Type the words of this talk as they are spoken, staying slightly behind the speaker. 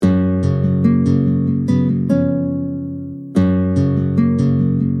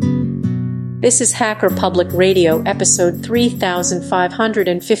This is Hacker Public Radio, episode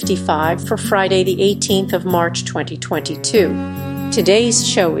 3555 for Friday, the 18th of March, 2022. Today's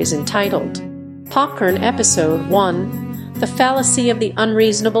show is entitled PopKorn Episode 1, The Fallacy of the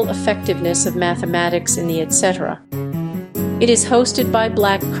Unreasonable Effectiveness of Mathematics in the Etc. It is hosted by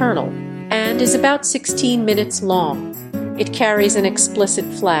Black Colonel and is about 16 minutes long. It carries an explicit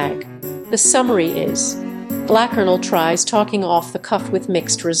flag. The summary is, Black Colonel tries talking off the cuff with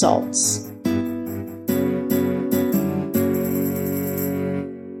mixed results.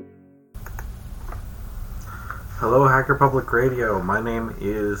 Hello, Hacker Public Radio. My name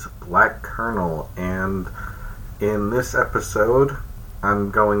is Black Colonel, and in this episode,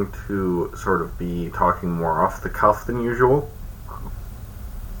 I'm going to sort of be talking more off the cuff than usual.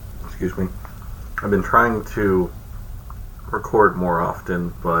 Excuse me. I've been trying to record more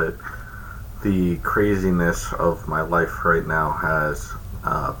often, but the craziness of my life right now has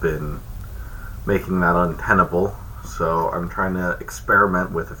been making that untenable, so I'm trying to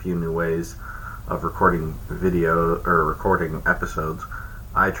experiment with a few new ways of recording video or recording episodes.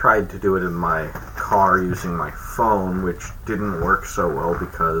 I tried to do it in my car using my phone, which didn't work so well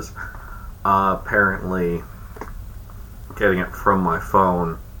because apparently getting it from my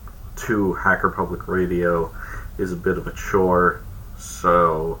phone to Hacker Public Radio is a bit of a chore.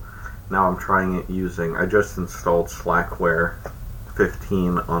 So now I'm trying it using, I just installed Slackware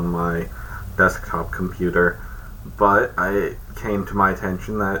 15 on my desktop computer, but it came to my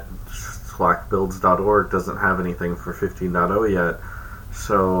attention that slackbuilds.org doesn't have anything for 15.0 yet,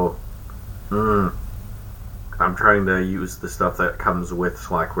 so I'm trying to use the stuff that comes with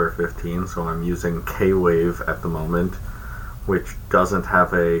Slackware 15, so I'm using K-Wave at the moment, which doesn't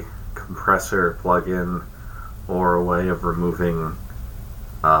have a compressor plugin or a way of removing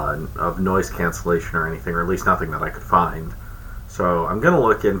of noise cancellation or anything, or at least nothing that I could find. So I'm going to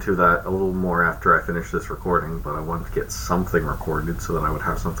look into that a little more after I finish this recording, but I wanted to get something recorded so that I would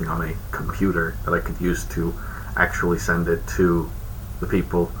have something on a computer that I could use to actually send it to the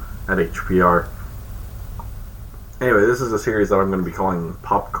people at HPR. Anyway, this is a series that I'm going to be calling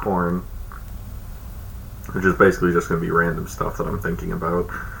PopKorn, which is basically just going to be random stuff that I'm thinking about.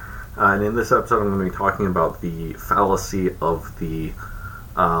 And in this episode, I'm going to be talking about the fallacy of the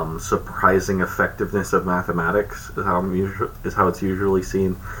surprising effectiveness of mathematics, is how it's usually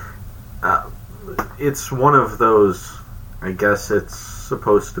seen. It's one of those, I guess it's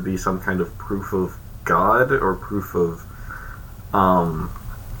supposed to be some kind of proof of God, or proof of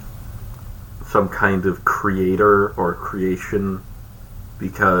some kind of creator or creation,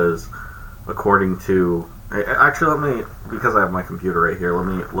 because according to, actually because I have my computer right here, let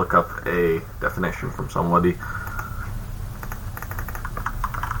me look up a definition from somebody.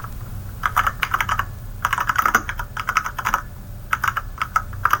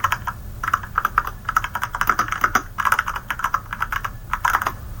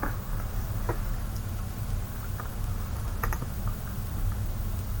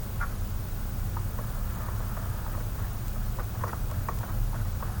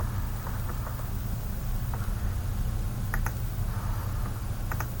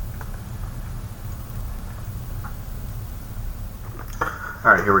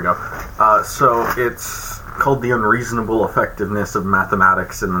 Alright, here we go. So it's called the Unreasonable Effectiveness of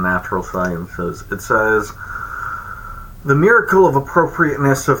Mathematics in the Natural Sciences. It says, the miracle of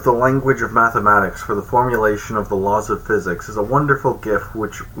appropriateness of the language of mathematics for the formulation of the laws of physics is a wonderful gift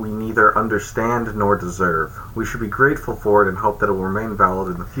which we neither understand nor deserve. We should be grateful for it and hope that it will remain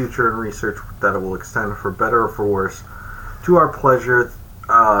valid in the future, and research that it will extend for better or for worse to our pleasure,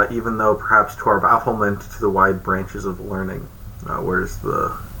 even though perhaps to our bafflement, to the wide branches of learning. Where's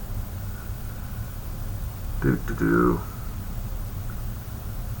the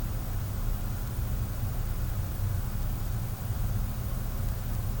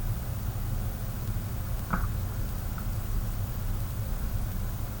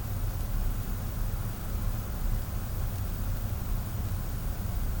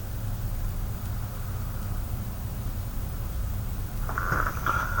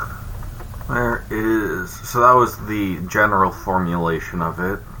So that was the general formulation of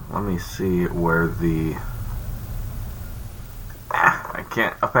it. Let me see where the... I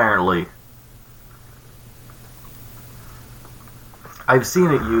can't... Apparently... I've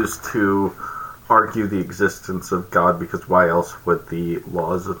seen it used to argue the existence of God, because why else would the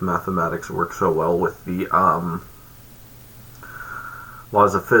laws of mathematics work so well with the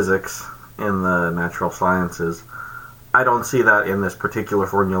laws of physics in the natural sciences? I don't see that in this particular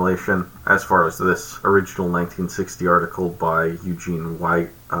formulation, as far as this original 1960 article by Eugene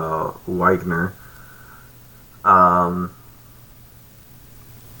Wigner.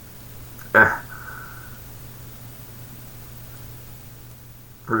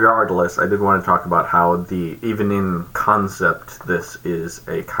 regardless, I did want to talk about how even in concept, this is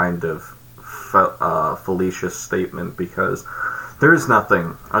a kind of fallacious statement, because there is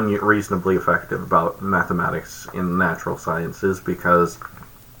nothing unreasonably effective about mathematics in natural sciences, because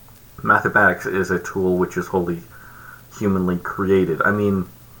mathematics is a tool which is wholly humanly created. I mean,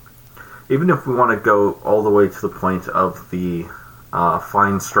 even if we want to go all the way to the point of the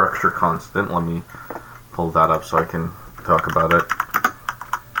fine structure constant, let me pull that up so I can talk about it.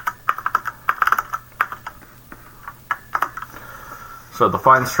 So the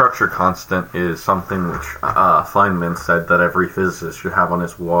fine structure constant is something which Feynman said that every physicist should have on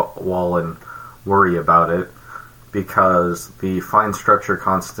his wall and worry about it, because the fine structure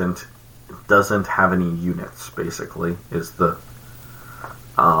constant doesn't have any units, basically, is the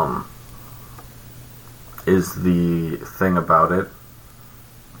thing about it.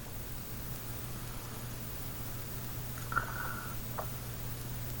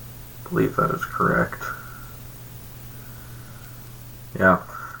 I believe that is correct. Yeah.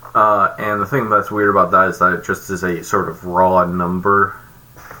 And the thing that's weird about that is that it just is a sort of raw number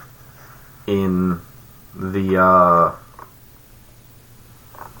in the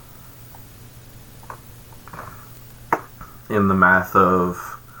math of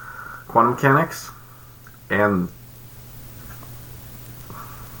quantum mechanics. And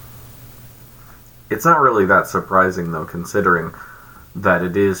it's not really that surprising, though, considering that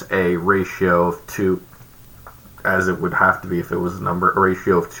it is a ratio of 2, as it would have to be if it was a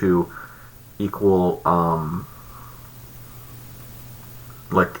ratio of 2 equal, of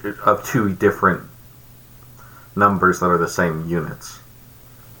 2 different numbers that are the same units.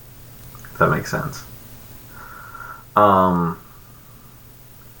 If that makes sense.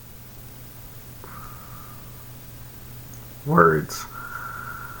 Words.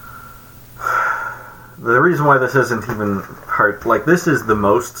 The reason why this isn't even part, this is the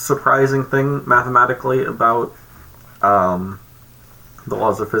most surprising thing mathematically about the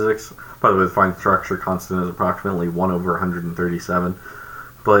laws of physics. By the way, the fine structure constant is approximately 1 over 137.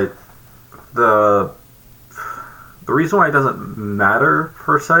 But the reason why it doesn't matter,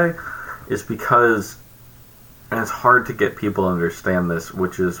 per se, is because, and it's hard to get people to understand this,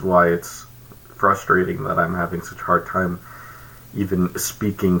 which is why it's frustrating that I'm having such a hard time even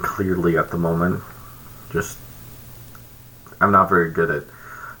speaking clearly at the moment. I'm not very good at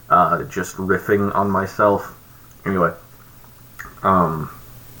just riffing on myself. Anyway,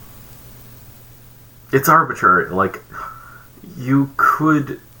 it's arbitrary.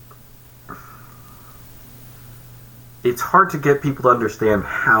 It's hard to get people to understand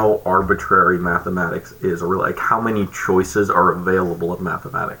how arbitrary mathematics is, or how many choices are available in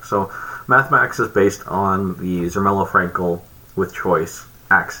mathematics. So, mathematics is based on the Zermelo-Fraenkel with choice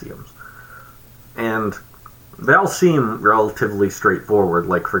axioms. And they all seem relatively straightforward.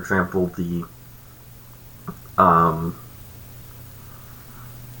 For example, the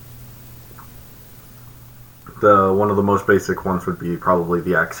one of the most basic ones would be probably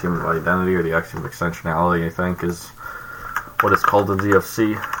the axiom of identity, or the axiom of extensionality, I think, is what it's called in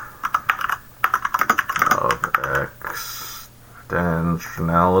ZFC. Of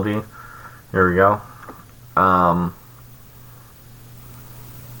extensionality. Here we go.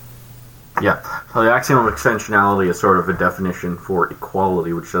 So the axiom of extensionality is sort of a definition for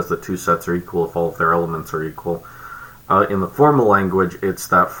equality, which says that 2 sets are equal if all of their elements are equal. In the formal language, it's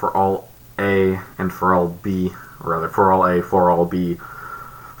that for all A and for all B, or rather, for all A, for all B,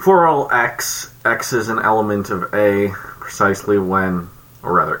 for all X, X is an element of A precisely when,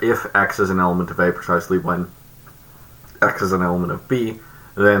 or rather, if X is an element of A precisely when X is an element of B,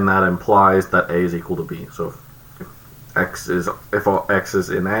 then that implies that A is equal to B. So if all X is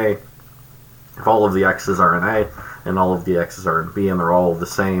in A, if all of the X's are in A, and all of the X's are in B, and they're all the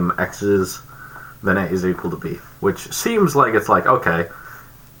same X's, then A is equal to B. Which seems like it's okay,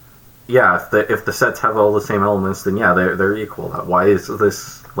 yeah, if the sets have all the same elements, then yeah, they're equal. Why is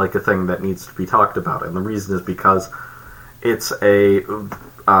this a thing that needs to be talked about? And the reason is because it's a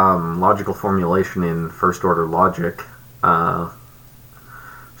logical formulation in first-order logic.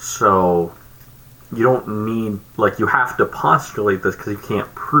 So you don't need, you have to postulate this because you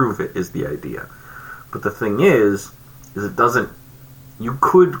can't prove it, is the idea. But the thing is it doesn't, you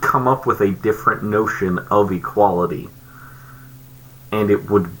could come up with a different notion of equality, and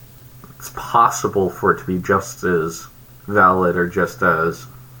it's possible for it to be just as valid or just as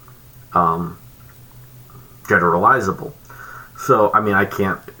generalizable. So, I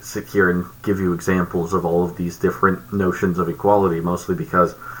can't sit here and give you examples of all of these different notions of equality, mostly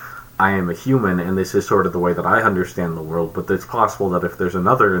because I am a human, and this is sort of the way that I understand the world, but it's possible that if there's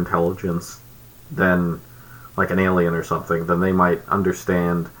another intelligence, then, like an alien or something, then they might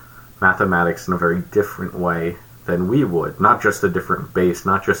understand mathematics in a very different way than we would. Not just a different base,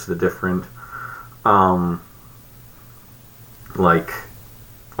 not just a different,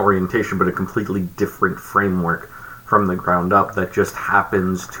 orientation, but a completely different framework from the ground up that just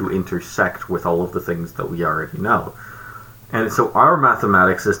happens to intersect with all of the things that we already know. And so our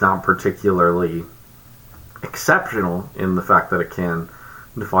mathematics is not particularly exceptional in the fact that it can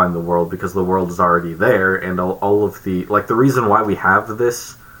define the world, because the world is already there, and all of the reason why we have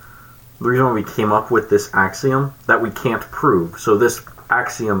this, the reason why we came up with this axiom that we can't prove. So this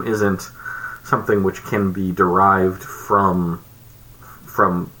axiom isn't something which can be derived from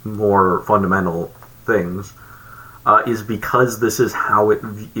more fundamental things, is because this is how it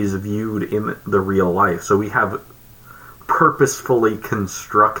is viewed in the real life. So we have purposefully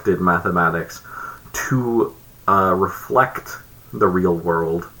constructed mathematics to reflect the real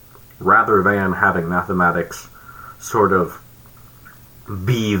world, rather than having mathematics sort of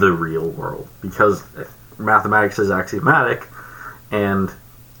be the real world, because mathematics is axiomatic, and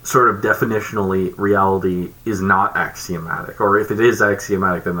sort of definitionally reality is not axiomatic. Or if it is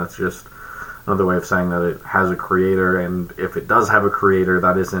axiomatic, then that's just another way of saying that it has a creator, and if it does have a creator,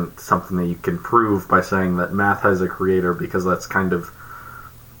 that isn't something that you can prove by saying that math has a creator, because that's kind of,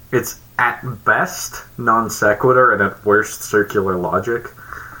 it's at best non sequitur and at worst circular logic.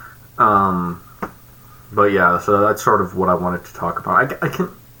 But yeah, so that's sort of what I wanted to talk about.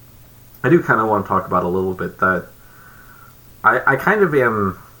 I do kind of want to talk about a little bit that I kind of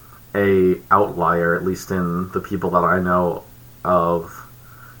am a outlier, at least in the people that I know of,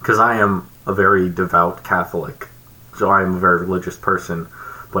 because I am a very devout Catholic, so I am a very religious person,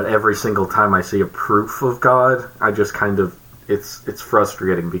 but every single time I see a proof of God, I just kind of, it's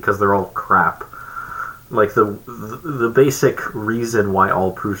frustrating, because they're all crap. Like, the basic reason why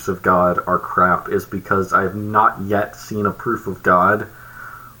all proofs of God are crap is because I have not yet seen a proof of God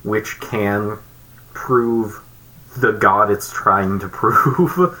which can prove the God it's trying to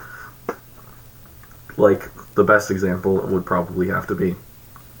prove. Like, the best example would probably have to be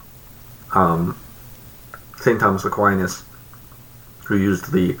St. Thomas Aquinas, who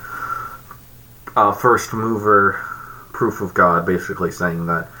used the first mover proof of God, basically saying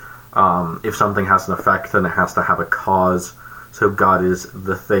that if something has an effect, then it has to have a cause. So God is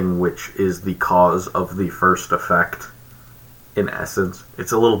the thing which is the cause of the first effect, in essence.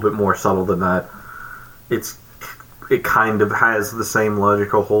 It's a little bit more subtle than that. It kind of has the same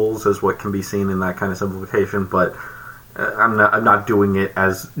logical holes as what can be seen in that kind of simplification, but I'm not doing it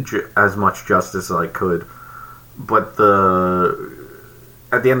as much justice as I could. But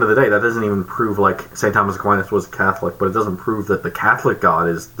at the end of the day, that doesn't even prove, like, St. Thomas Aquinas was Catholic, but it doesn't prove that the Catholic God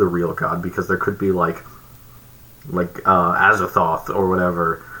is the real God, because there could be, like Azathoth or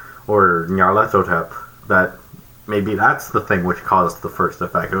whatever, or Nyarlathotep, that maybe that's the thing which caused the first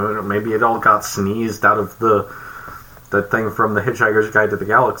effect. Maybe it all got sneezed out of that thing from the Hitchhiker's Guide to the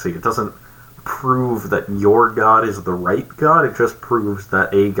Galaxy. It doesn't prove that your God is the right God, it just proves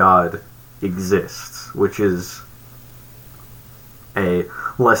that a God exists, which is a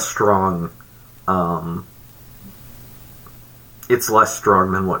less strong, it's less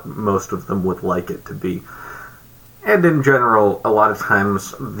strong than what most of them would like it to be. And in general, a lot of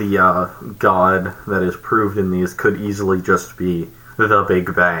times the God that is proved in these could easily just be the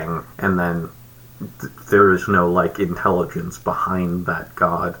Big Bang, and then there is no, like, intelligence behind that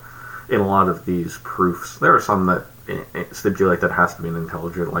God in a lot of these proofs. There are some that stipulate that it has to be an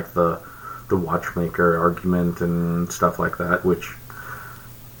intelligent, like the watchmaker argument and stuff like that, which,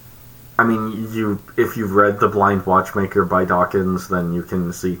 I mean, if you've read The Blind Watchmaker by Dawkins, then you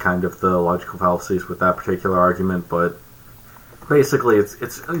can see kind of the logical fallacies with that particular argument, but basically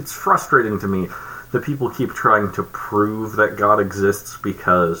it's frustrating to me that people keep trying to prove that God exists,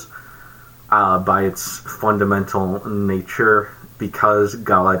 because by its fundamental nature, because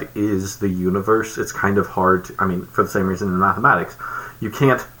God is the universe, it's kind of hard to, I mean, for the same reason in mathematics,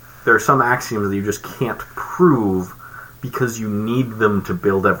 there are some axioms that you just can't prove because you need them to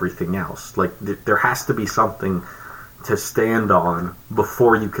build everything else. Like, there has to be something to stand on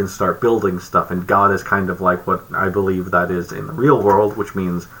before you can start building stuff, and God is kind of like what I believe that is in the real world, which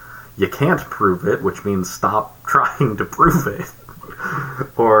means you can't prove it, which means stop trying to prove it.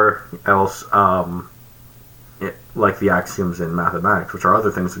 Or else, like the axioms in mathematics, which are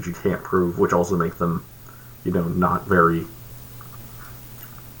other things that you can't prove, which also make them, not very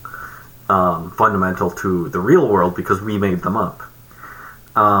fundamental to the real world, because we made them up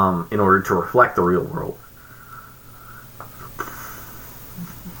in order to reflect the real world.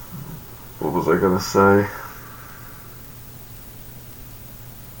 What was I gonna say?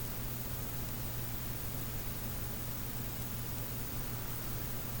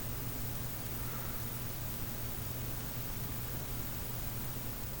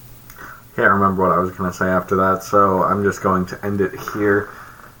 Can't remember what I was gonna say after that, so I'm just going to end it here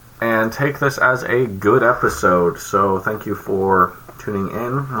and take this as a good episode. So thank you for tuning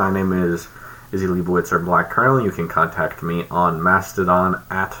in. My name is Izzy Leibowitz or Black Colonel. You can contact me on Mastodon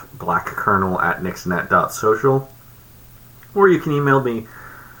at blackcolonel@nixnet.social, or you can email me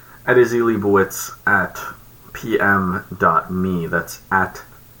at izzyleibowitz@pm.me. That's at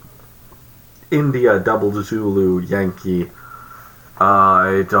India Double Zulu Yankee.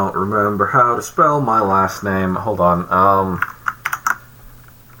 I don't remember how to spell my last name. Hold on.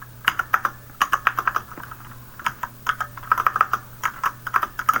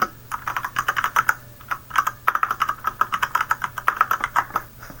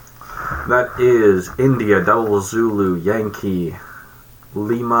 That is India Double Zulu Yankee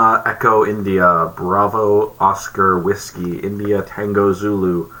Lima Echo India Bravo Oscar Whiskey India Tango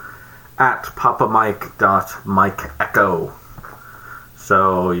Zulu at papamike.mikeecho.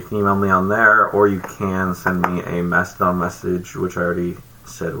 So you can email me on there, or you can send me a Mastodon message, which I already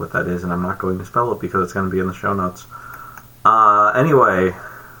said what that is, and I'm not going to spell it because it's going to be in the show notes. Anyway,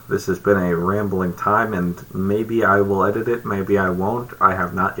 this has been a rambling time, and maybe I will edit it, maybe I won't. I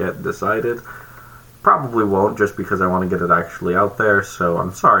have not yet decided. Probably won't, just because I want to get it actually out there, so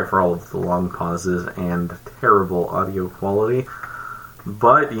I'm sorry for all of the long pauses and terrible audio quality.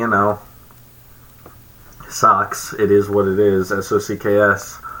 But, you know, sucks. It is what it is.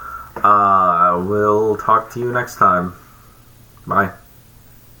 SOCKS. We'll talk to you next time. Bye.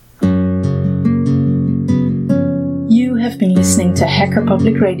 You have been listening to Hacker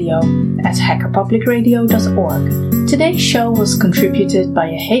Public Radio at hackerpublicradio.org. Today's show was contributed by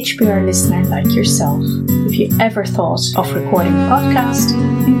a HPR listener like yourself. If you ever thought of recording a podcast,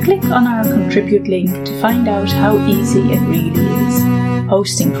 then click on our contribute link to find out how easy it really is.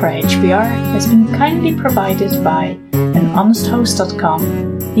 Hosting for HPR has been kindly provided by anhonesthost.com,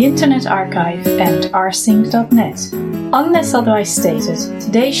 the Internet Archive, and rsync.net. Unless otherwise stated,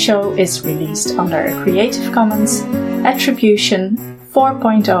 today's show is released under a Creative Commons Attribution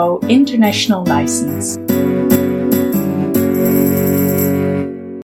 4.0 International License.